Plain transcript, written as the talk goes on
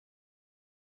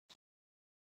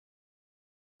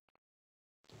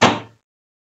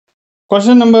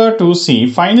Question number 2C.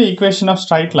 Find the equation of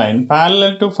straight line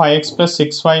parallel to 5x plus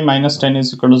 6y minus 10 is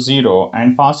equal to 0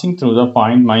 and passing through the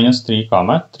point minus 3,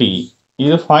 3.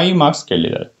 ಇದು 5 marks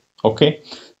ಕೇಳಿದ್ದಾರೆ. Okay,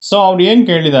 so ಅವ್ರು ಏನು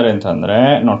ಕೇಳಿದ್ದಾರೆ ಅಂತಂದರೆ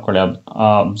ನೋಡ್ಕೊಳ್ಳಿ,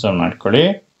 observe ಮಾಡ್ಕೊಳ್ಳಿ.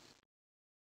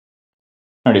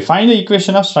 ನೋಡಿ, find the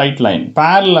equation of straight line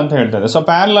parallel ಅಂತ ಹೇಳ್ತಾರೆ. ಸೊ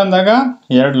ಪ್ಯಾರಲ್ ಅಂದಾಗ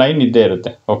ಎರಡು ಲೈನ್ ಇದ್ದೇ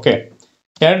ಇರುತ್ತೆ. ಓಕೆ,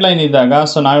 ಎರಡು ಲೈನ್ ಇದ್ದಾಗ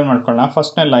ಸೊ ನಾವೇನು ಮಾಡ್ಕೊಳ್ಳೋಣ,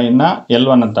 ಫಸ್ಟ್ನೇ ಲೈನ್ನ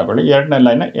L1 ಅಂತ ತಗೊಳ್ಳಿ, ಎರಡನೇ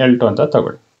ಲೈನ್ನ L2 ಅಂತ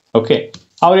ತಗೊಳ್ಳಿ. ಓಕೆ,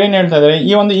 ಅವ್ರು ಏನು ಹೇಳ್ತಾ ಇದ್ದಾರೆ,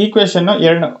 ಈ ಒಂದು ಈಕ್ವೇಶನ್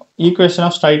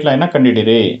ಆಫ್ ಸ್ಟ್ರೈಟ್ ಲೈನ್ನ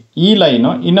ಕಂಡುಹಿಡಿಯಿರಿ. ಈ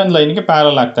ಲೈನು ಇನ್ನೊಂದು ಲೈನ್ಗೆ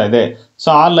ಪ್ಯಾರಲ್ ಆಗ್ತಾ ಇದೆ. ಸೊ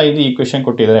ಆ ಲೈನ್ ಈಕ್ವೇಶನ್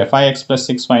ಕೊಟ್ಟಿದ್ದಾರೆ, 5x plus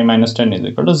 6y minus 10 is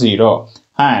equal to 0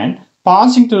 and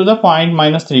passing through the point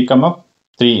minus 3,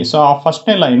 3. So ಆ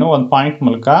ಫಸ್ಟ್ನೇ ಲೈನು ಒಂದು ಪಾಯಿಂಟ್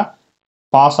ಮೂಲಕ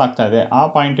ಪಾಸ್ ಆಗ್ತಾ ಇದೆ. ಆ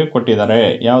ಪಾಯಿಂಟಿಗೆ ಕೊಟ್ಟಿದ್ದಾರೆ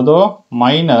ಯಾವುದು,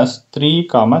 -3,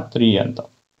 3 ಅಂತ.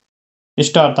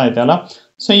 ಇಷ್ಟು ಅರ್ಥ ಆಯ್ತಲ್ಲ.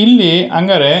 ಸೊ ಇಲ್ಲಿ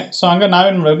ಹಂಗಾರೆ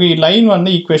ನಾವೇನು ಮಾಡಬೇಕು, ಈ ಲೈನ್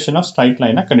ಒಂದು ಈಕ್ವೇಶನ್ ಆಫ್ ಸ್ಟ್ರೈಟ್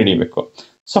ಲೈನ್ನ ಕಂಡುಹಿಡಿಯಬೇಕು.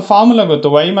 ಸೊ ಫಾರ್ಮುಲಾ ಗೊತ್ತು,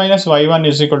 y minus y1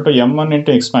 is equal to m1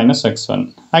 into x minus x1.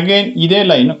 Again ಇದೇ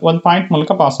ಲೈನ್ ಒಂದು ಪಾಯಿಂಟ್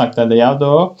ಮೂಲಕ ಪಾಸ್ ಆಗ್ತಾ ಇದೆ, ಯಾವುದು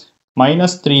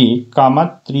 -3,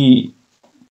 3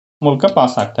 ಮೂಲಕ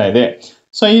ಪಾಸ್ ಆಗ್ತಾ ಇದೆ.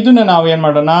 ಸೊ ಇದನ್ನ ನಾವು ಏನು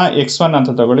ಮಾಡೋಣ, x1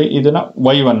 ಅಂತ ತಗೊಳ್ಳಿ, ಇದನ್ನ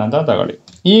y1 ಅಂತ ತಗೊಳ್ಳಿ.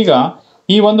 ಈಗ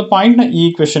ಈ ಒಂದು ಪಾಯಿಂಟ್ನ ಈ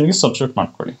ಈಕ್ವೇಶನ್ಗೆ ಸಬ್ಸ್ಟಿಟ್ಯೂಟ್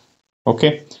ಮಾಡ್ಕೊಳ್ಳಿ.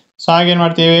 ಓಕೆ, ಸೊ ಹಾಗೇನು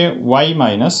ಮಾಡ್ತೀವಿ, y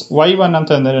minus y1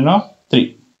 ಅಂತಂದ್ರೇನು 3,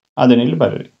 ಅದನ್ನ ಇಲ್ಲಿ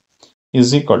ಬರೀರಿ,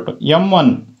 ಇಸ್ ಈಕ್ವಲ್ ಟು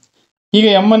m1. ಈಗ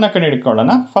m1 ಕಂಡು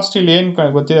ಹಿಡ್ಕೊಳ್ಳೋಣ. ಫಸ್ಟ್ ಇಲ್ಲಿ ಏನು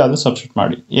ಗೊತ್ತಿದೆ ಅದು ಸಬ್ಸ್ಟಿಟ್ಯೂಟ್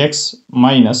ಮಾಡಿ, x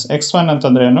ಮೈನಸ್ x1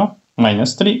 ಅಂತಂದ್ರೆ ಏನು,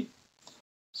 -3.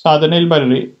 ಸೊ ಅದನ್ನ ಇಲ್ಲಿ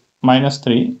ಬರೀರಿ,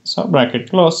 -3. So bracket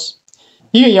close.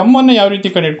 ಈಗ m1 ಯಾವ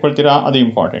ರೀತಿ ಕಂಡು ಹಿಡ್ಕೊಳ್ತೀರಾ ಅದು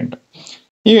ಇಂಪಾರ್ಟೆಂಟ್.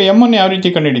 ಈಗ m1 ಯಾವ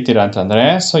ರೀತಿ ಕಂಡು ಹಿಡಿತೀರಾ ಅಂತಂದರೆ,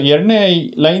 ಸೊ ಎರಡನೇ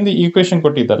ಲೈನ್ ಈಕ್ವೇಶನ್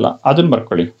ಕೊಟ್ಟಿದ್ದಲ್ಲ ಅದನ್ನ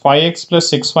ಬರ್ಕೊಳ್ಳಿ, 5x plus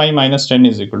 6y minus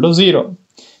 10 is equal to 0.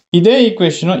 ಇದೇ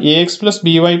ಈಕ್ವೇಶನು ax plus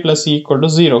by plus e equal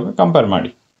to 0 compare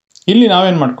ಮಾಡಿ. ಇಲ್ಲಿ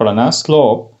ನಾವೇನು ಮಾಡ್ಕೊಳ್ಳೋಣ,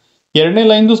 ಸ್ಲೋಪ್ ಎರಡನೇ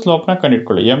ಲೈನ್ದು ಸ್ಲೋಪ್ನ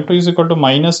ಕಂಡುಹಿಡ್ಕೊಳ್ಳಿ, m2 is equal to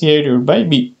 -a divided by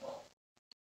b.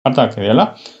 ಅರ್ಥ ಆಗ್ತಿದೆಯಲ್ಲ.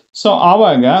 ಸೊ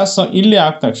ಆವಾಗ ಸೊ ಇಲ್ಲಿ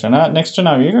ಆದ ತಕ್ಷಣ ನೆಕ್ಸ್ಟ್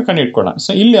ನಾವೀಗ ಕಂಡುಹಿಡ್ಕೊಳ್ಳೋಣ.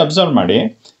 ಸೊ ಇಲ್ಲಿ ಅಬ್ಸರ್ವ್ ಮಾಡಿ,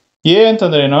 a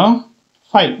ಅಂತಂದ್ರೆ ಏನು,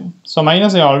 5. ಸೊ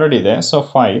ಮೈನಸ್ a ಆಲ್ರೆಡಿ ಇದೆ, ಸೊ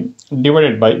 5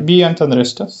 ಡಿವೈಡೆಡ್ ಬೈ b ಅಂತಂದ್ರೆ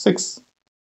ಎಷ್ಟು, 6.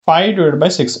 5 divided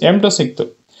by 6, m2 ಸಿಕ್ತು.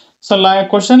 ಸೊ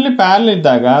ಕ್ವಶನ್ಲಿ ಪ್ಯಾರಲ್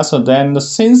ಇದ್ದಾಗ, so then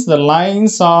since the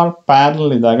lines are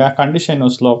parallel ಇದ್ದಾಗ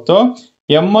condition ಸ್ಲೋಪ್ತು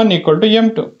m1 equal to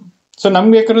m2. So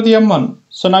ನಮ್ಗೆ ಬೇಕಾಗಿರೋದು m1.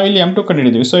 ಸೊ ನಾವು ಇಲ್ಲಿ m2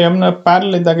 ಕಂಡುಹಿಡಿದ್ವಿ. ಸೊ m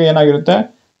ಪ್ಯಾರಲ್ ಇದ್ದಾಗ ಏನಾಗಿರುತ್ತೆ,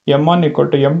 m1 equal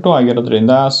to m2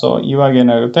 ಆಗಿರೋದ್ರಿಂದ ಸೊ ಇವಾಗ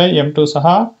ಏನಾಗುತ್ತೆ, m2 ಸಹ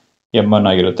m1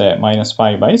 ಆಗಿರುತ್ತೆ,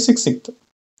 -5/6 ಸಿಕ್ತು.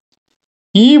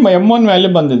 ಈ m1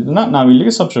 ವ್ಯಾಲ್ಯೂ ಬಂದಿದ್ದನ್ನ ನಾವು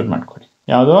ಇಲ್ಲಿಗೆ ಸಬ್ಸ್ಟಿಟ್ಯೂಟ್ ಮಾಡ್ಕೊಳ್ಳಿ,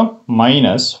 ಯಾವುದು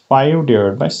 -5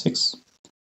 divided by 6.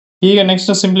 ಈಗ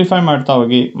ನೆಕ್ಸ್ಟ್ ಸಿಂಪ್ಲಿಫೈ ಮಾಡ್ತಾ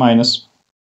ಹೋಗಿ,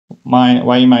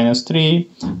 y minus 3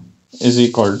 is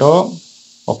equal to,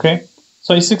 okay,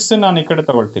 so ಈ 6 ನಾನು ಈ ಕಡೆ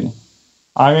ತಗೊಳ್ತೀನಿ,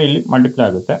 ಆಗ ಇಲ್ಲಿ ಮಲ್ಟಿಪ್ಲೈ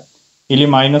ಆಗುತ್ತೆ, ಇಲ್ಲಿ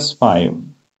 -5.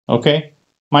 ಓಕೆ,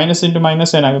 ಮೈನಸ್ ಇಂಟು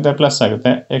ಮೈನಸ್ ಏನಾಗುತ್ತೆ, ಪ್ಲಸ್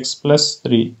ಆಗುತ್ತೆ, x plus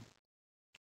 3.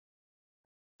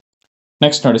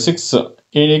 ನೆಕ್ಸ್ಟ್ ನೋಡಿ 6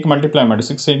 ಈಗ ಮಲ್ಟಿಪ್ಲೈ ಮಾಡಿ,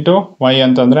 6 ಇಂಟು y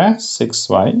ಅಂತಂದರೆ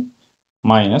 6y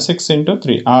minus 6 into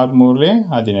 3, 6 3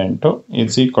 18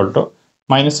 is equal to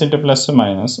minus into plus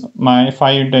minus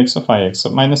 5 into X 5x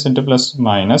minus into plus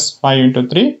minus 5 into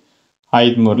 3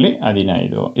 5 3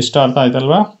 15. ಇಷ್ಟು ಅರ್ಥ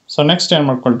ಆಯ್ತಲ್ವಾ. ಸೊ ನೆಕ್ಸ್ಟ್ ಏನು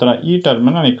ಮಾಡ್ಕೊಳ್ತಾರೆ, ಈ ಟರ್ಮ್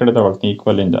ನಾನು ಈ ಕಡೆ ತಗೊಳ್ತೀನಿ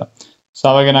ಈಕ್ವಲಿಂದ. ಸೊ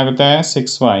ಅವಾಗ ಏನಾಗುತ್ತೆ,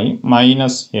 6y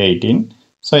ಮೈನಸ್ 18.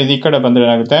 ಸೊ ಇದು ಈ ಕಡೆ ಬಂದರೆ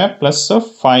ಏನಾಗುತ್ತೆ, ಪ್ಲಸ್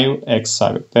 5x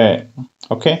ಆಗುತ್ತೆ.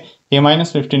 ಓಕೆ, ಈ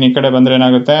 -15 ಈ ಕಡೆ ಬಂದರೆ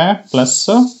ಏನಾಗುತ್ತೆ, ಪ್ಲಸ್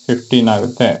 15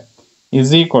 ಆಗುತ್ತೆ,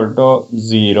 ಇಸ್ ಈಕ್ವಲ್ ಟು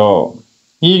 0.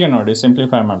 ಈಗ ನೋಡಿ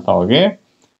ಸಿಂಪ್ಲಿಫೈ ಮಾಡ್ತಾ ಹೋಗಿ,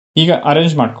 ಈಗ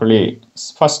ಅರೇಂಜ್ ಮಾಡ್ಕೊಳ್ಳಿ.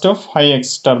 ಫಸ್ಟ್ 5x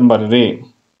ಟರ್ಮ್ ಬರೀರಿ.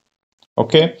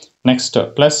 ಓಕೆ, ನೆಕ್ಸ್ಟ್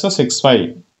ಪ್ಲಸ್ 6y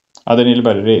ಅದನ್ನ ಇಲ್ಲಿ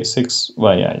ಬರೀರಿ,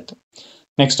 6y ಆಯಿತು.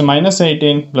 ನೆಕ್ಸ್ಟ್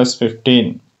 -18 ಪ್ಲಸ್ 15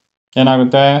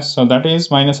 ಏನಾಗುತ್ತೆ, ಸೊ ದಟ್ ಈಸ್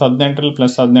 -18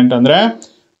 ಪ್ಲಸ್ 18 ಅಂದರೆ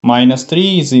 -3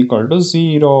 is equal to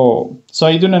 0. ಸೊ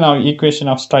ಇದನ್ನ ನಾವು ಈಕ್ವೇಶನ್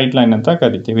ಆಫ್ ಸ್ಟ್ರೈಟ್ ಲೈನ್ ಅಂತ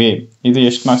ಕರಿತೀವಿ. ಇದು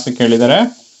ಎಷ್ಟು ಮಾರ್ಕ್ಸಿಗೆ ಕೇಳಿದ್ದಾರೆ,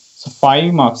 ಸೊ 5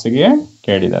 ಮಾರ್ಕ್ಸಿಗೆ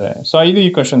ಕೇಳಿದ್ದಾರೆ. ಸೊ 5 ಈ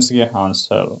ಕ್ವಶನ್ಸ್ಗೆ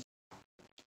answer.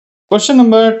 Question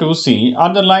number 2C.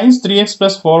 Are the lines 3x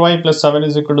plus 4y plus 7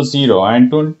 is equal to 0 and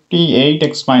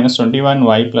 28x minus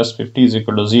 21y plus 50 is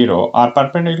equal to 0 are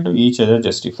perpendicular to each other,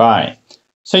 justify.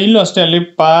 So ಇಲ್ಲೂ ಅಷ್ಟೇ, ಅಲ್ಲಿ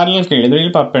parallel ಕೇಳಿದ್ರೆ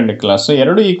ಇಲ್ಲಿ perpendicular. So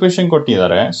ಎರಡು equation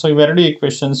ಕೊಟ್ಟಿದ್ದಾರೆ. So ಇವೆರಡು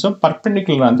equations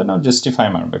perpendicular ಅಂತ ನಾವು ಜಸ್ಟಿಫೈ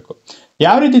ಮಾಡಬೇಕು.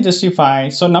 ಯಾವ ರೀತಿ ಜಸ್ಟಿಫೈ,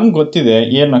 ಸೊ ನಮ್ಗೆ ಗೊತ್ತಿದೆ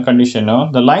ಏನು condition,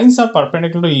 the lines are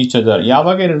perpendicular to each other.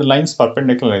 ಯಾವಾಗ ಎರಡು ಲೈನ್ಸ್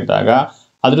ಪರ್ಪೆಂಡಿಕ್ಯುಲರ್ ಇದ್ದಾಗ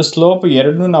ಅದ್ರ ಸ್ಲೋಪ್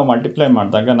ಎರಡನ್ನೂ ನಾವು ಮಲ್ಟಿಪ್ಲೈ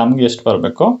ಮಾಡಿದಾಗ ನಮ್ಗೆ ಎಷ್ಟು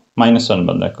ಬರಬೇಕು, -1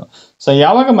 ಬಂದಬೇಕು. ಸೊ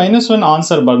ಯಾವಾಗ -1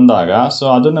 ಆನ್ಸರ್ ಬಂದಾಗ ಸೊ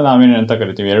ಅದನ್ನು ನಾವೇನಂತ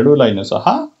ಕರಿತೀವಿ, ಎರಡೂ ಲೈನು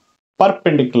ಸಹ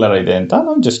ಪರ್ಪೆಂಡಿಕ್ಯುಲರ್ ಇದೆ ಅಂತ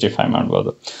ನಾವು ಜಸ್ಟಿಫೈ ಮಾಡ್ಬೋದು.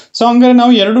 ಸೊ ಹಂಗಾರೆ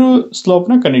ನಾವು ಎರಡು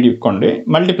ಸ್ಲೋಪ್ನ ಕಂಡುಹಿಡ್ಕೊಂಡು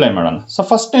ಮಲ್ಟಿಪ್ಲೈ ಮಾಡೋಣ. ಸೊ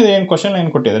ಫಸ್ಟ್ನೇದು ಏನು ಕ್ವಶನ್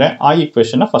ಏನು ಕೊಟ್ಟಿದ್ರೆ ಆ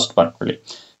ಈಕ್ವೇಶನ್ನ ಫಸ್ಟ್ ಬರ್ಕೊಳ್ಳಿ,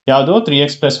 ಯಾವುದು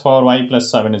 3x plus 4y plus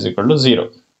 7 is equal to 0.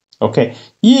 Okay,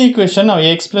 ಈ ಈಕ್ವೇಶನ್ ನಾವು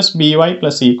ax plus by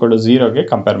plus e equal to 0ಗೆ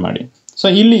ಕಂಪೇರ್ ಮಾಡಿ. ಸೊ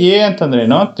ಇಲ್ಲಿ ಎ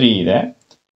ಅಂತಂದ್ರೇನು 3 ಇದೆ,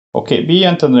 ಓಕೆ. ಬಿ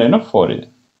ಅಂತಂದ್ರೇನು 4 ಇದೆ.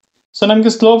 ಸೊ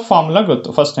ನಮಗೆ ಸ್ಲೋಪ್ ಫಾರ್ಮುಲಾ ಗೊತ್ತು.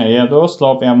 ಫಸ್ಟ್ ಅದು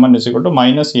slope m1 =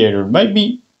 minus A divided by B.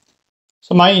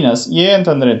 So minus A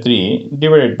ಅಂತಂದರೆ 3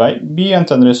 ಡಿವೈಡೆಡ್ ಬೈ ಬಿ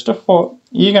ಅಂತಂದರೆ ಎಷ್ಟು 4.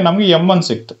 ಈಗ ನಮಗೆ m1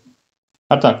 ಸಿಕ್ತು,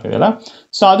 ಅರ್ಥ ಆಗ್ತಿದೆಯಲ್ಲ.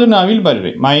 ಸೊ ಅದು ನಾವಿಲ್ಲಿ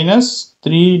ಬರೀರಿ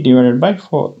 -3 ಡಿವೈಡೆಡ್ ಬೈ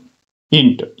 4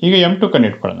 ಇಂಟು ಈಗ m2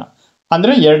 ಕಂಡಿಟ್ಕೊಳ್ಳೋಣ.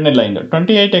 ಅಂದರೆ ಎರಡನೇ ಲೈನ್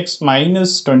 28x -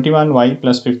 21y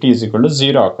 + 50 =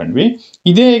 0 ಹಾಕೊಂಡ್ವಿ.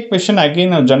 ಇದೇ ಈಕ್ವೇಷನ್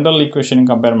ಅಗೇನ್ ನಾವು ಜನರಲ್ ಈಕ್ವೇಷನ್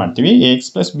ಕಂಪೇರ್ ಮಾಡ್ತೀವಿ. ax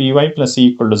 + by + c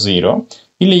 = 0.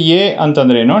 ಇಲ್ಲಿ a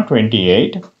ಅಂತಂದ್ರೇನು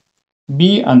 28, b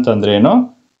ಅಂತಂದ್ರೇನು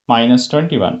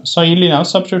 -21. ಸೊ ಇಲ್ಲಿ ನಾವು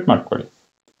ಸಬ್ಸ್ಟಿಟ್ಯೂಟ್ ಮಾಡ್ಕೊಳ್ಳಿ.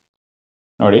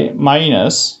 ನೋಡಿ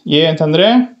ಮೈನಸ್ ಎ ಅಂತಂದರೆ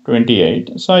 28,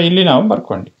 ಸೊ ಇಲ್ಲಿ ನಾವು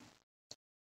ಬರ್ಕೊಂಡ್ವಿ.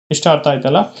 ಇಷ್ಟ ಅರ್ಥ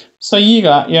ಆಯ್ತಲ್ಲ. ಸೊ ಈಗ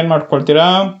ಏನು ಮಾಡ್ಕೊಳ್ತೀರಾ,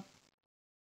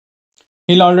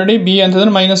 ಇಲ್ಲಿ ಆಲ್ರೆಡಿ ಬಿ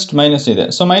ಅಂತಂದ್ರೆ ಮೈನಸ್ ಇದೆ.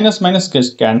 ಸೊ ಮೈನಸ್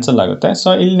ಕ್ಯಾನ್ಸಲ್ ಆಗುತ್ತೆ. ಸೊ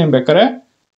ಇಲ್ಲಿ ನೀವು ಬೇಕಾದ್ರೆ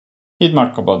ಇದು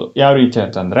ಮಾಡ್ಕೋಬಹುದು. ಯಾವ ರೀತಿ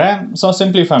ಅಂತಂದ್ರೆ, ಸೊ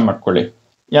ಸಿಂಪ್ಲಿಫೈ ಮಾಡ್ಕೊಳ್ಳಿ.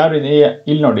 ಯಾವ ರೀತಿ,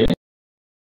 ಇಲ್ಲಿ ನೋಡಿ,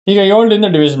 ಈಗ 7ರಿಂದ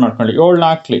ಡಿವಿಷನ್ ಮಾಡ್ಕೊಳ್ಳಿ. 7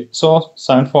 4 ಸೊ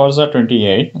 7 4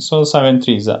 28, ಸೊ 7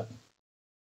 3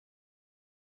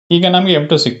 ಈಗ ನಮಗೆ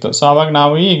m2 ಸಿಕ್ತು. ಸೊ ಅವಾಗ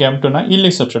ನಾವು ಈಗ m2ನ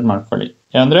ಇಲ್ಲಿಗೆ ಸಬ್ಸ್ಟಿಟ್ಯೂಟ್ ಮಾಡ್ಕೊಳ್ಳಿ.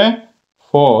 ಅಂದರೆ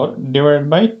 4 ಡಿವೈಡೆಡ್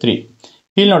ಬೈ 3.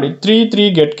 ಇಲ್ಲಿ ನೋಡಿ 3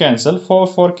 ಗೆಟ್ ಕ್ಯಾನ್ಸಲ್,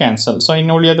 4 ಕ್ಯಾನ್ಸಲ್. ಸೊ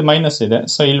ಇನ್ನು ಉಳಿಯೋದು ಮೈನಸ್ ಇದೆ.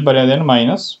 ಸೊ ಇಲ್ಲಿ ಬರೆಯೋದೇನು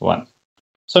 -1.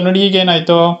 ಸೊ ನೋಡಿ ಈಗ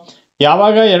ಏನಾಯಿತು,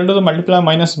 ಯಾವಾಗ ಎರಡು ಮಲ್ಟಿಪ್ಲೈ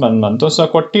ಮೈನಸ್ ಬಂತು, ಸೊ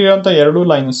ಕೊಟ್ಟಿರೋಂಥ ಎರಡು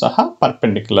ಲೈನ್ ಸಹ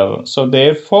ಪರ್ಪೆಂಡಿಕ್ಯುಲರ್. ಸೊ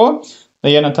ದೇರ್ ಫೋರ್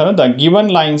ಏನಂತಾರೆ, the given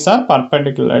lines are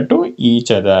perpendicular to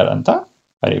each other ಅಂತ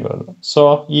ಬರೀಬೋದು. ಸೊ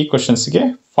ಈ ಕ್ವಶನ್ಸ್ಗೆ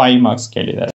 5 ಮಾರ್ಕ್ಸ್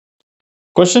ಕೇಳಿದ್ದಾರೆ.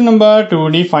 Question number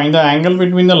 2D, find the angle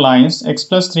between the lines x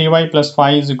plus 3y plus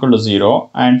 5 is equal to 0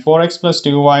 and 4x plus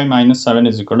 2y minus 7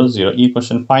 is equal to 0. ಈ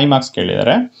question 5 marks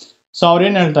ಕೇಳಿದ್ದಾರೆ. So ಅವ್ರು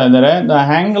ಏನು ಹೇಳ್ತಾ ಇದ್ದಾರೆ, the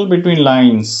angle between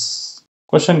lines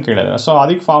question ಕೇಳಿದ್ದಾರೆ. So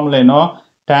ಅದಕ್ಕೆ formula ಏನು,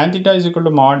 tan theta is equal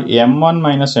to mod m1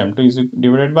 minus m2 is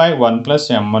divided by 1 plus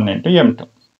m1 into m2.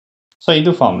 So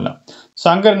ಇದು ಫಾರ್ಮುಲಾ. ಸೊ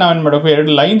ಹಂಗಾರೆ ನಾವೇನು ಮಾಡಬೇಕು,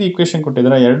 ಎರಡು ಲೈನ್ ಈಕ್ವೇಶನ್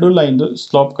ಕೊಟ್ಟಿದ್ದಾರೆ, ಎರಡು ಲೈನ್ದು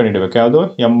ಸ್ಲೋಪ್ ಕಂಡುಹಿಡಬೇಕು. ಯಾವುದು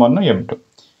m1 m2.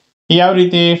 ಯಾವ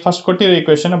ರೀತಿ, ಫಸ್ಟ್ ಕೊಟ್ಟಿರೋ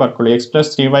ಈಕ್ವೇಷನ್ ಬರ್ಕೊಳ್ಳಿ. x plus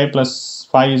 3y plus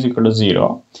 5 is equal to 0.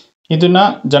 ಇದನ್ನ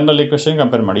ಜನರಲ್ ಈಕ್ವೇಷನ್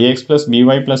ಕಂಪೇರ್ ಮಾಡಿ. x plus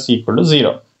by plus c equal to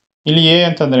 0. ಇಲ್ಲಿ a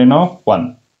ಅಂತಂದ್ರೇನು 1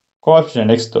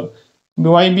 ಕೋಎಫಿಷಿಯಂಟ್ x,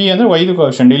 yb ಅಂದರೆ yದು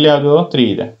ಕೋಎಫಿಷಿಯಂಟ್. ಇಲ್ಲಿ ಯಾವುದು 3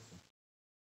 ಇದೆ.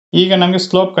 ಈಗ ನಮಗೆ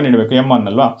ಸ್ಲೋಪ್ ಕಂಡುಹಿಡಬೇಕು m1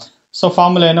 ಅಲ್ವಾ. ಸೊ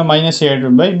ಫಾರ್ಮುಲಾ ಏನು,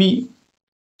 -a ಬೈ ಬಿ.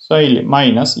 ಸೊ ಇಲ್ಲಿ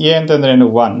ಮೈನಸ್ a ಅಂತಂದ್ರೇನು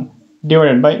 1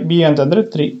 ಡಿವೈಡೆಡ್ ಬೈ b ಅಂತಂದರೆ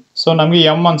 3. ಸೊ ನಮಗೆ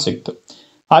m1 ಸಿಕ್ತು.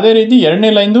 ಅದೇ ರೀತಿ ಎರಡನೇ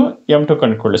ಲೈನ್ದು m2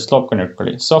 ಕಂಡುಕೊಳ್ಳಿ, slope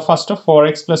ಕಂಡುಹಿಡ್ಕೊಳ್ಳಿ. So first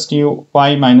 4x plus 2y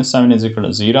minus 7 is equal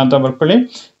to 0 ಅಂತ ಬರ್ಕೊಳ್ಳಿ.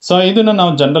 ಸೊ ಇದನ್ನು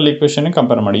ನಾವು ಜನರಲ್ ಈಕ್ವೇಷನ್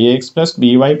ಕಂಪೇರ್ ಮಾಡಿ. ax plus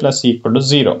by plus c equal to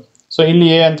 0. So ಇಲ್ಲಿ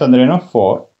a ಅಂತಂದ್ರೇನು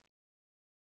 4,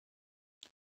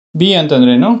 b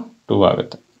ಅಂತಂದ್ರೇನು 2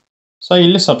 ಆಗುತ್ತೆ. ಸೊ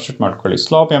ಇಲ್ಲಿ ಸಬ್ಸ್ಟಿಟ್ಯೂಟ್ ಮಾಡ್ಕೊಳ್ಳಿ.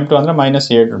 ಸ್ಲೋಪ್ m2 ಅಂದರೆ -a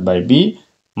by B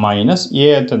minus a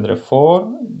ಅಂತಂದರೆ 4,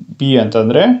 b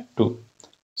ಅಂತಂದರೆ 2.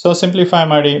 ಸೊ ಸಿಂಪ್ಲಿಫೈ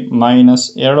ಮಾಡಿ, ಮೈನಸ್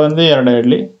 2 ಅಂದರೆ 2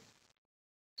 ಇರಲಿ.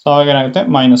 ಸೊ ಅವಾಗ ಏನಾಗುತ್ತೆ,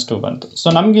 -2 ಬಂತು. ಸೊ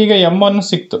ನಮಗೀಗ m1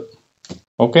 ಸಿಕ್ತು.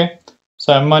 ಓಕೆ, ಸೊ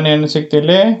m1 ಏನು ಸಿಕ್ತು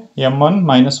ಇಲ್ಲಿ, m1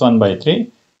 -1/3,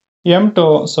 m2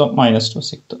 ಸೊ -2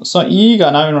 ಸಿಕ್ತು. ಸೊ ಈಗ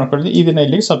ನಾವೇನು ನೋಡ್ಕೊಳ್ತೀವಿ, ಇದನ್ನ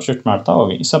ಇಲ್ಲಿ ಸಬ್ಸ್ಟಿಟ್ಯೂಟ್ ಮಾಡ್ತಾ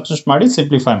ಹೋಗಿ. ಸಬ್ಸ್ಟಿಟ್ಯೂಟ್ ಮಾಡಿ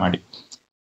ಸಿಂಪ್ಲಿಫೈ ಮಾಡಿ.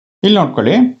 ಇಲ್ಲಿ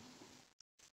ನೋಡ್ಕೊಳ್ಳಿ,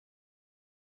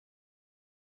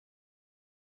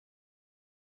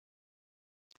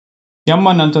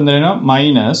 m1 ಅಂತಂದ್ರೇನು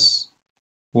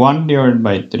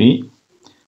 -1/3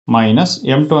 ಮೈನಸ್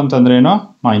m2 ಅಂತಂದ್ರೇನು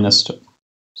 -2.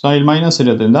 ಸೊ ಇಲ್ಲಿ ಮೈನಸ್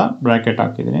ಇರೋದ್ರಿಂದ ಬ್ರ್ಯಾಕೆಟ್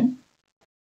ಹಾಕಿದ್ದೀನಿ.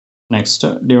 Next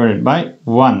divided by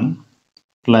 1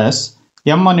 plus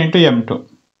m1 into m2.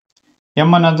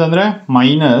 m1 ಅಂತಂದರೆ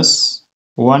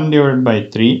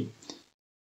 -1/3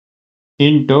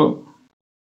 ಇಂಟು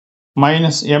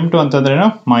ಮೈನಸ್ m2 ಅಂತಂದ್ರೇನು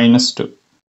 -2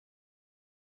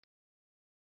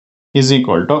 ಇಸ್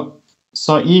ಈಕ್ವಲ್ ಟು.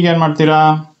 ಸೊ ಈಗ ಏನು ಮಾಡ್ತೀರಾ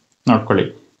ನೋಡ್ಕೊಳ್ಳಿ,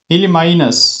 ಇಲ್ಲಿ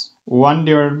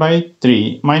 -1/3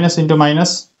 ಮೈನಸ್ ಇಂಟು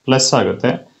ಮೈನಸ್ ಪ್ಲಸ್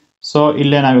ಆಗುತ್ತೆ. ಸೊ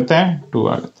ಇಲ್ಲೇನಾಗುತ್ತೆ 2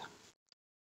 ಆಗುತ್ತೆ.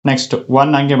 ನೆಕ್ಸ್ಟ್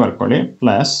 1 ಹಂಗೆ ಬರ್ಕೊಳ್ಳಿ,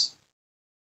 ಪ್ಲಸ್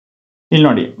ಇಲ್ಲಿ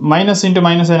ನೋಡಿ ಮೈನಸ್ ಇಂಟು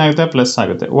ಮೈನಸ್ ಏನಾಗುತ್ತೆ, ಪ್ಲಸ್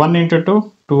ಆಗುತ್ತೆ. 1 ಇಂಟು 2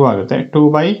 2 ಆಗುತ್ತೆ,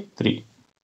 2/3.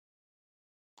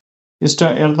 ಇಷ್ಟು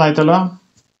ಹೇಳ್ತಾ ಆಯ್ತಲ್ಲ.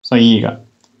 ಸೊ ಈಗ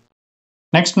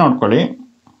ನೆಕ್ಸ್ಟ್ ನೋಡ್ಕೊಳ್ಳಿ,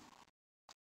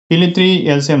 ಇಲ್ಲಿ 3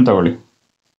 LCM ತಗೊಳ್ಳಿ.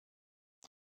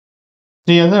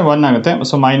 3 ಅಂದರೆ 1 ಆಗುತ್ತೆ.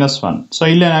 ಸೊ -1. ಸೊ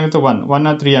ಇಲ್ಲಿ ಏನಾಗುತ್ತೆ 1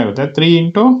 3 ಆಗುತ್ತೆ. 3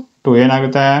 ಇಂಟು 2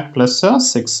 ಏನಾಗುತ್ತೆ,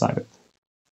 +6 ಆಗುತ್ತೆ.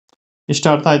 ಇಷ್ಟು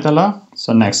ಅರ್ಥ ಆಯ್ತಲ್ಲ. ಸೊ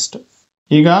ನೆಕ್ಸ್ಟ್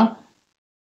ಈಗ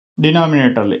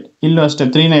ಡಿನಾಮಿನೇಟರ್ಲಿ ಇಲ್ಲೂ ಅಷ್ಟೇ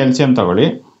 3ನ LCM ತಗೊಳ್ಳಿ.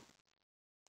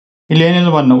 ಇಲ್ಲಿ ಏನಿಲ್ಲ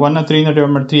 1 3ನ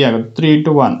ಡಿವೈಡ್ ಮಾಡಿ 3 ಆಗುತ್ತೆ. 3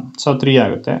 ಇಂಟು 1 ಸೊ 3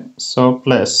 ಆಗುತ್ತೆ. ಸೊ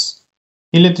ಪ್ಲಸ್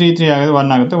ಇಲ್ಲಿ 3 ಆಗುತ್ತೆ, 1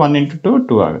 ಆಗುತ್ತೆ. 1 ಇಂಟು 2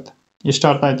 2 ಆಗುತ್ತೆ. ಇಷ್ಟು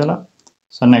ಅರ್ಥ ಆಯ್ತಲ್ಲ.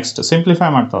 ಸೊ ನೆಕ್ಸ್ಟ್ ಸಿಂಪ್ಲಿಫೈ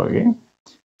ಮಾಡ್ತಾ ಹೋಗಿ.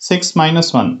 6 -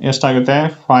 1 ಎಷ್ಟಾಗುತ್ತೆ,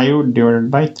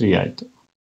 5/3 ಆಯಿತು.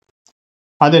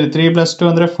 ಅದೇ 3 + 2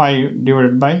 ಅಂದರೆ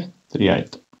 5/3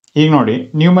 ಆಯಿತು. ಈಗ ನೋಡಿ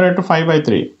ನ್ಯೂಮರೇಟರ್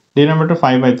 5/3 ಡಿನಾಮಿನೇಟರ್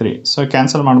 5/3 ಸೊ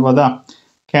ಕ್ಯಾನ್ಸಲ್ ಮಾಡ್ಬೋದಾ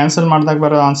ಕ್ಯಾನ್ಸಲ್ ಮಾಡಿದಾಗ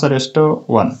ಬರೋ ಆನ್ಸರ್ ಎಷ್ಟು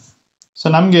 1 ಸೊ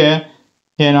ನಮಗೆ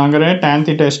ಏನು ಹಂಗಾರೆ ಟ್ಯಾನ್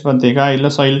ಥೀಟಾ ಎಷ್ಟು ಬಂತು ಈಗ ಇಲ್ಲ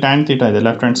ಸೊ ಇಲ್ಲಿ ಟ್ಯಾನ್ ಥೀಟಾ ಇದೆ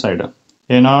ಲೆಫ್ಟ್ ಹ್ಯಾಂಡ್ ಸೈಡ್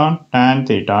ಏನೋ tan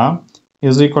theta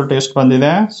is equal to ಎಷ್ಟು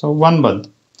ಬಂದಿದೆ ಸೊ 1 ಬಂತು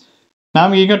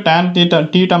ನಮಗೀಗ ಟ್ಯಾನ್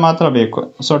ಟೀಟಾ ಮಾತ್ರ ಬೇಕು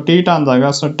ಸೊ ಟೀಟಾ ಅಂದಾಗ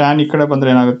ಸೊ ಟ್ಯಾನ್ ಈ ಕಡೆ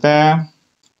ಬಂದರೆ ಏನಾಗುತ್ತೆ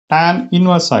ಟ್ಯಾನ್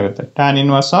ಇನ್ವರ್ಸ್ ಆಗುತ್ತೆ ಟ್ಯಾನ್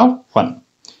ಇನ್ವರ್ಸ್ ಆಫ್ 1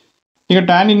 ಈಗ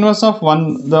ಟ್ಯಾನ್ ಇನ್ವರ್ಸ್ ಆಫ್ 1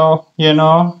 ಏನೋ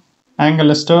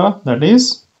ಆ್ಯಂಗಲ್ ಎಷ್ಟು ದಟ್ ಈಸ್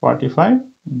 45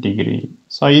 ಡಿಗ್ರಿ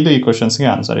ಸೊ ಇದು ಈ ಕ್ವಶನ್ಸ್ಗೆ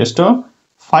ಆನ್ಸರ್ ಎಷ್ಟು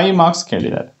 5 ಮಾರ್ಕ್ಸ್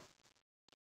ಕೇಳಿದ್ದಾರೆ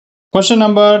Question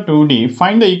number 2D.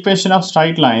 Find the equation of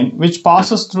straight line which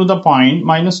passes through the point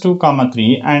 -2, 3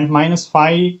 and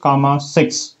 -5,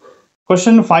 6.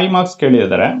 Question 5 marks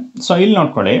ಕೇಳಿದ್ದಾರೆ so ಇಲ್ಲಿ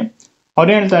ನೋಡ್ಕೊಳ್ಳಿ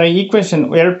ಅವ್ರು ಹೇಳ್ತಾರೆ ಈಕ್ವೇಶನ್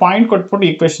 2 ಪಾಯಿಂಟ್ ಕೊಟ್ಬಿಟ್ಟು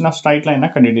ಈಕ್ವೇಶನ್ ಆಫ್ ಸ್ಟ್ರೈಟ್ ಲೈನ್ ನ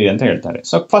ಕಂಡುಹಿಡಿಯಿರಿ ಅಂತ ಹೇಳ್ತಾರೆ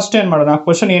ಸೊ ಫಸ್ಟ್ ಏನು ಮಾಡೋಣ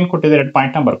ಕ್ವಶನ್ ಏನು ಕೊಟ್ಟಿದೆ 2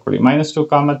 ಪಾಯಿಂಟ್ ನ ಬರ್ಕೊಳ್ಳಿ -2,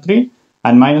 3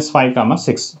 and -5,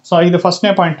 6. ಸೊ ಇದು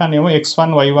ಫಸ್ಟ್ನೇ ಪಾಯಿಂಟ್ ನ ನೀವು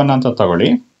x1 y1 ಅಂತ ತಗೊಳ್ಳಿ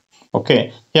ಓಕೆ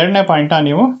ಎರಡನೇ ಪಾಯಿಂಟ್ ನ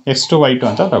ನೀವು x2 y2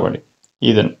 ಅಂತ ತಗೊಳ್ಳಿ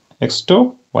ಇದನ್ನು x2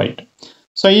 y2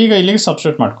 ಸೊ ಈಗ ಇಲ್ಲಿಗೆ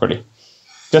ಸಬ್ಸ್ಟಿಟ್ಯೂಟ್ ಮಾಡ್ಕೊಳ್ಳಿ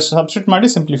ಜಸ್ಟ್ ಸಬ್ಸ್ಟಿಟ್ಯೂಟ್ ಮಾಡಿ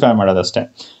ಸಿಂಪ್ಲಿಫೈ ಮಾಡೋದಷ್ಟೇ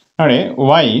ನೋಡಿ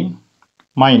y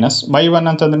ಮೈನಸ್ y1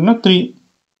 ಅಂತಂದ್ರೂ 3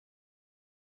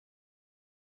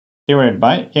 ಡಿವೈಡ್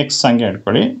ಬೈ x ಹಂಗೆ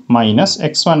ಇಟ್ಕೊಳ್ಳಿ ಮೈನಸ್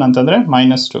x1 ಅಂತಂದರೆ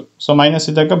 -2 ಸೊ ಮೈನಸ್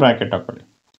ಇದ್ದಾಗ ಬ್ರಾಕೆಟ್ ಹಾಕೊಳ್ಳಿ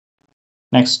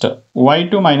ನೆಕ್ಸ್ಟ್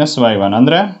y2 ಮೈನಸ್ y1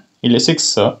 ಅಂದರೆ ಇಲ್ಲಿ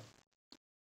 6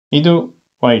 ಇದು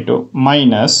y2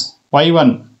 ಮೈನಸ್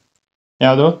y1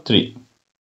 ಯಾವುದು 3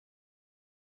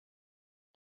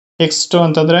 x2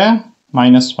 ಅಂತಂದರೆ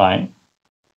 -5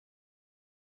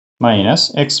 ಮೈನಸ್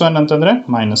x1 ಅಂತಂದರೆ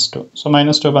 -2 ಸೊ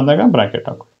 -2 ಬಂದಾಗ ಬ್ರಾಕೆಟ್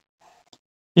ಹಾಕೊಳ್ಳಿ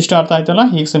ಇಷ್ಟು ಅರ್ಥ ಆಯ್ತಲ್ಲ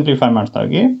ಈಗ ಸಿಂಪ್ಲಿಫೈ ಮಾಡ್ತಾ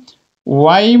ಹೋಗಿ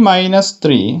y minus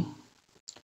 3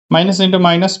 minus into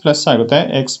minus plus ಆಗುತ್ತೆ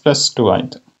x ಪ್ಲಸ್ 2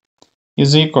 ಆಯಿತು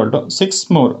ಇಸ್ ಈಕ್ವಲ್ ಟು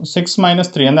 6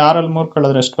 ಮೈನಸ್ 3 ಅಂದರೆ 6 3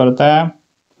 ಕಳೆದ್ರೆ ಎಷ್ಟು ಬರುತ್ತೆ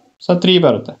ಸೊ 3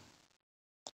 ಬರುತ್ತೆ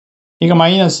ಈಗ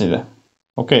ಮೈನಸ್ ಇದೆ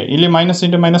ಓಕೆ ಇಲ್ಲಿ ಮೈನಸ್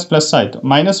ಇಂಟು ಮೈನಸ್ ಪ್ಲಸ್ ಆಯಿತು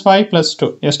 -5 ಪ್ಲಸ್ 2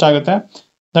 ಎಷ್ಟಾಗುತ್ತೆ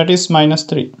ದಟ್ ಈಸ್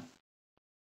 -3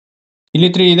 ಇಲ್ಲಿ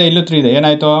 3 ಇದೆ ಇಲ್ಲೂ 3 ಇದೆ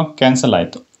ಏನಾಯಿತು ಕ್ಯಾನ್ಸಲ್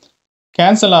ಆಯಿತು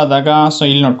ಕ್ಯಾನ್ಸಲ್ ಆದಾಗ ಸೊ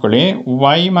ಇಲ್ಲಿ ನೋಡ್ಕೊಳ್ಳಿ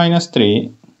y minus 3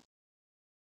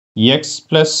 x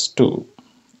plus 2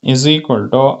 is equal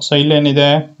to so ಇಲ್ಲೇನಿದೆ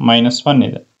 -1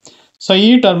 ಇದೆ ಸೊ ಈ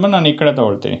ಟರ್ಮ್ ನಾನು ಈ ಕಡೆ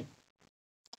ತಗೊಳ್ತೀನಿ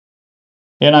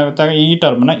ಏನಾಗುತ್ತೆ ಈ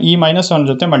ಟರ್ಮ್ನ ಈ -1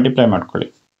 ಜೊತೆ ಮಲ್ಟಿಪ್ಲೈ ಮಾಡ್ಕೊಳ್ಳಿ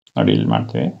ನೋಡಿ ಇಲ್ಲಿ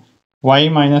ಮಾಡ್ತೀವಿ y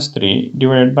minus 3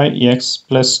 divided by x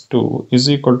plus 2 is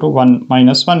equal to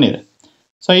 1 ಇದೆ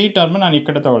ಸೊ ಈ ಟರ್ಮ್ ನಾನು ಈ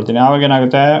ಕಡೆ ತಗೊಳ್ತೀನಿ ಆವಾಗ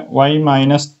ಏನಾಗುತ್ತೆ y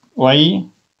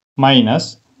minus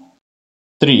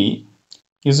 3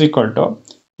 is equal to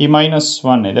ಈ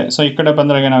 -1 ಇದೆ ಸೊ ಈ ಕಡೆ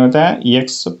ಬಂದಾಗ ಏನಾಗುತ್ತೆ x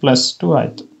ಪ್ಲಸ್ 2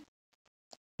 ಆಯಿತು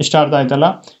ಇಷ್ಟು ಅರ್ಥ ಆಯ್ತಲ್ಲ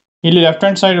ಇಲ್ಲಿ left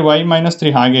hand side y minus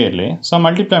 3 ಹಾಗೆ ಇರಲಿ ಸೊ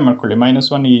ಮಲ್ಟಿಪ್ಲೈ ಮಾಡ್ಕೊಳ್ಳಿ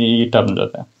 -1 ಈ ಟರ್ಮ್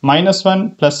ಜೊತೆ -1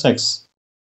 ಪ್ಲಸ್ x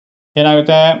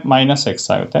ಏನಾಗುತ್ತೆ -x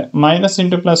ಆಗುತ್ತೆ ಮೈನಸ್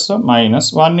ಇಂಟು ಪ್ಲಸ್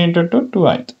 -1 ಇಂಟು 2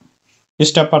 ಆಯಿತು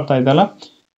ಇಷ್ಟಪ್ಪ ಅರ್ಥ ಆಯ್ತಲ್ಲ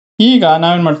ಈಗ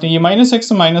ನಾವೇನು ಮಾಡ್ತೀವಿ ಈ -x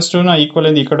 -2ನ ಈಕ್ವಲ್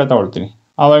ಈ ಕಡೆ ತಗೊಳ್ತೀನಿ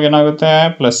ಆವಾಗ ಏನಾಗುತ್ತೆ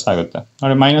ಪ್ಲಸ್ ಆಗುತ್ತೆ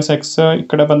ನೋಡಿ -x ಈ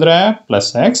ಕಡೆ ಬಂದರೆ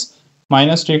 +x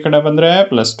 -2 ಈ ಕಡೆ ಬಂದರೆ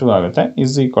 +2 ಆಗುತ್ತೆ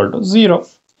ಇಸ್ ಈಕ್ವಲ್ ಟು 0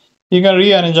 ಈಗ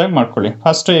ರೀಅರೇಂಜ್ ಆಗಿ ಮಾಡ್ಕೊಳ್ಳಿ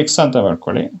ಫಸ್ಟ್ x ಅಂತ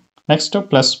ಮಾಡ್ಕೊಳ್ಳಿ ನೆಕ್ಸ್ಟ್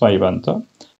 +y ಬಂತು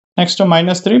ನೆಕ್ಸ್ಟ್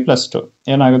 -3 +2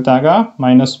 ಏನಾಗುತ್ತೆ ಆಗ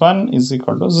 -1 ಇಸ್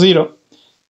ಈಕ್ವಲ್ ಟು 0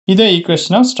 ಇದೇ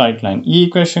ಈಕ್ವೇಷನ್ ಆಫ್ ಸ್ಟ್ರೈಟ್ ಲೈನ್ ಈ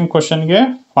ಈಕ್ವೇಷನ್ ಕ್ವಶನ್ಗೆ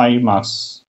 5 ಮಾರ್ಕ್ಸ್